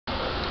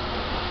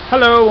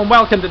Hello and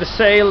welcome to the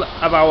sale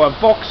of our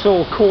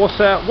Vauxhall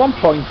Corsa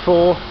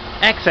 1.4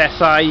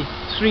 SXI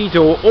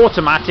 3-door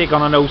automatic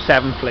on an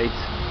 07 plate.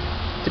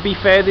 To be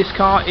fair, this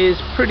car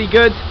is pretty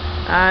good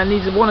and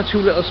needs one or two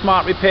little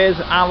smart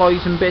repairs,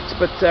 alloys and bits,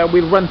 but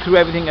we'll run through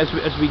everything as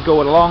we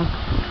go along.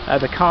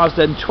 The car's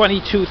done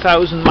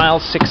 22,000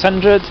 miles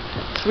 600,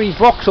 3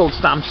 Vauxhall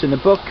stamps in the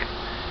book.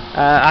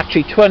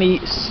 Actually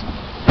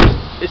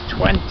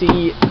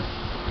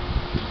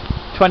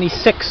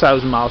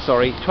 26,000 miles,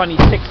 sorry,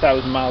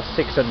 26,000 miles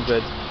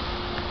 600.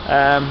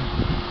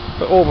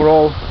 But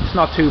overall it's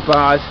not too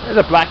bad. It's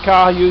a black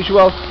car,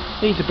 usual,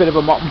 needs a bit of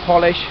a mop and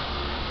polish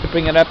to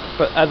bring it up,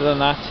 but other than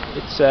that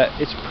it's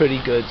pretty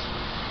good.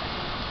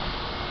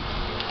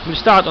 We'll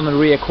start on the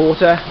rear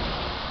quarter.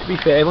 To be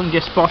fair, I've only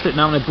just spotted it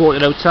now and I brought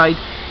it outside.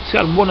 It's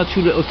got one or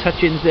two little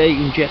touch-ins there, you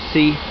can just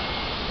see,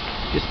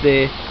 just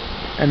there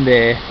and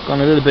there. Got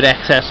a little bit of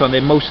excess on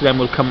there. Most of them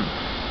will come,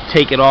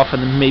 take it off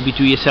and then maybe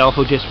do yourself,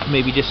 or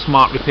maybe just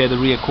smart repair the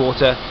rear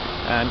quarter.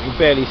 You can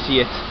barely see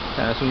it,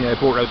 so I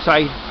brought it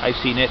outside, I've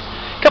seen it.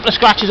 A couple of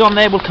scratches on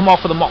there will come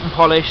off with a mop and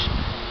polish,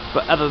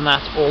 but other than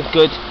that, all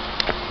good.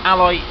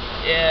 Alloy,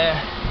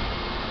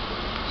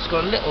 it's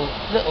got a little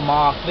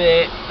mark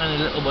there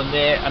and a little one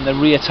there, and the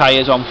rear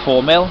tyres on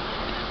 4mm.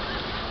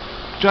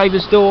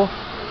 Driver's door,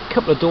 a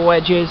couple of door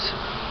edges,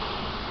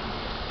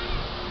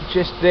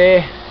 just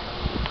there.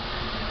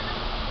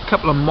 A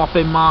couple of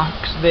mopping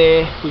marks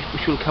there,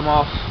 which will come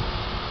off.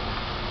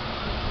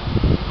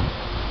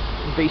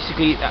 And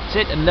basically, that's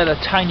it. Another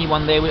tiny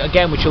one there,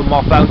 again, which will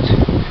mop out.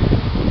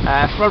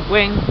 Front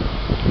wing,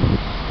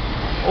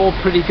 all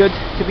pretty good,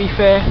 to be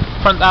fair.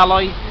 Front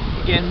alloy,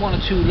 again, one or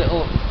two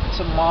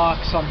some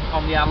marks on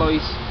the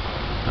alloys,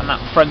 and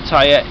that front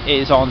tyre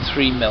is on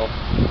 3mm.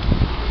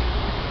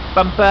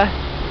 Bumper,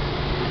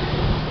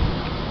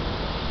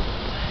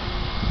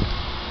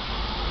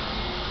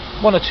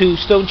 one or two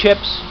stone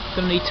chips,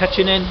 gonna need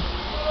touching in.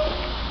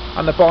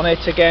 On the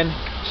bonnet, again,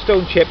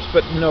 stone chips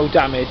but no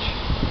damage.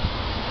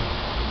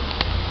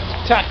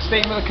 Tax,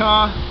 staying with the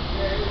car,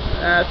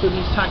 so it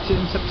needs taxing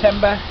in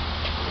September.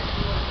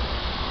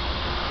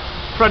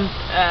 Front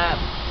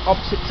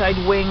opposite side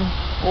wing,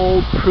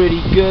 all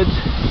pretty good.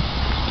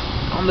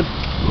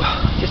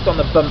 Just on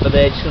the bumper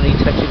there, just gonna need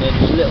touching in.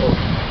 There's a little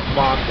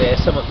mark there.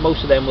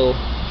 Most of them will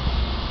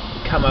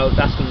come out.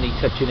 That's gonna need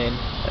touching in,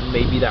 and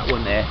maybe that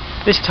one there.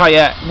 This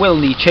tyre will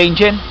need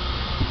changing,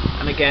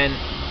 and again,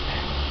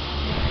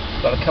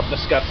 got a couple of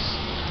scuffs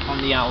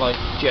on the alloy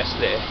just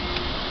there.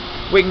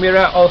 Wing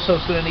mirror also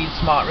is going to need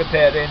smart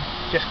repairing.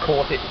 Just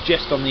caught it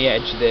just on the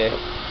edge there.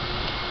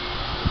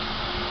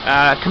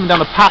 Coming down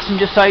the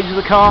passenger side of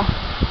the car,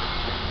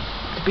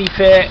 to be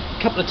fair, a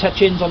couple of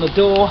touch-ins on the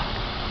door,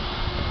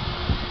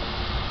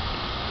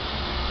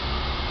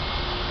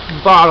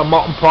 bar and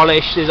mop and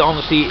polish. There's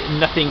honestly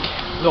nothing,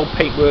 no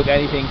paintwork,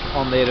 anything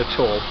on there at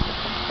all.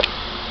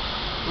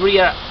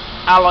 Rear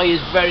alloy is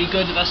very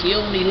good. That's the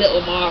only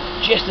little mark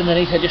just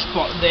underneath I just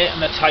spotted there,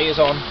 and the tyres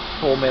on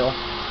 4mm.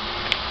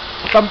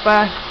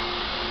 Bumper,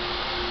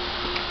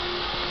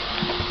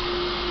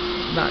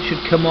 that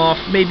should come off.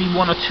 Maybe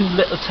one or two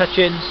little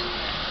touch-ins.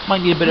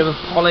 Might need a bit of a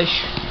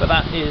polish, but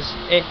that is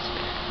it.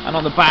 And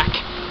on the back,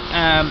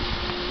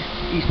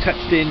 he's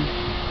touched in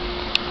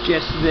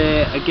just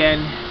there.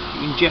 Again,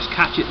 you can just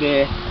catch it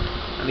there,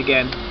 and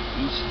again,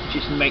 he's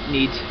just might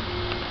need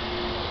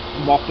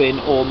mopping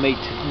or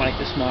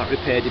might a smart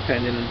repair,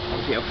 depending on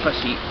obviously how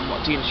fussy and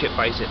what dealership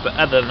buys it. But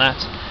other than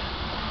that,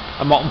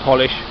 a mop and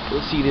polish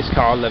will see this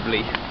car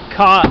lovely.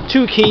 Car,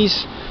 2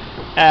 keys,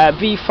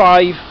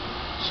 V5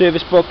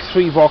 service book,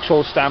 3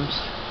 Vauxhall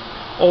stamps,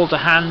 all to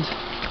hand.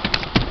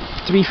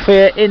 To be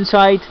fair,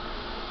 inside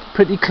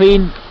pretty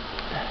clean.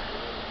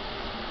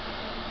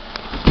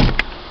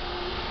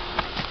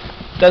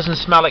 Doesn't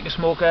smell like a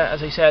smoker.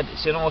 As I said,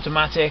 it's an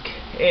automatic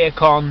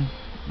aircon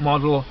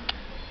model.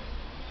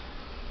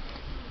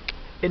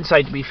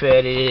 Inside, to be fair,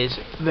 it is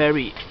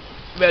very,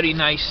 very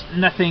nice.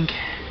 Nothing,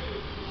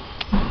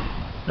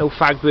 no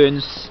fag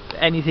burns,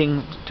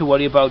 anything to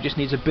worry about. Just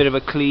needs a bit of a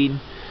clean.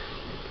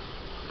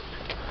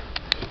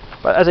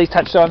 But as I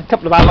touched on, a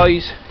couple of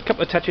alloys, a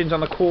couple of touch-ins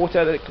on the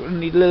quarter that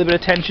need a little bit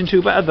of attention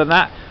to. But other than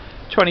that,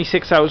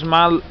 26,000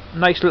 mile,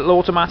 nice little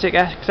automatic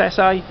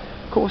SXI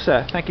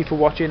Corsa. Thank you for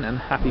watching and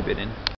happy bidding.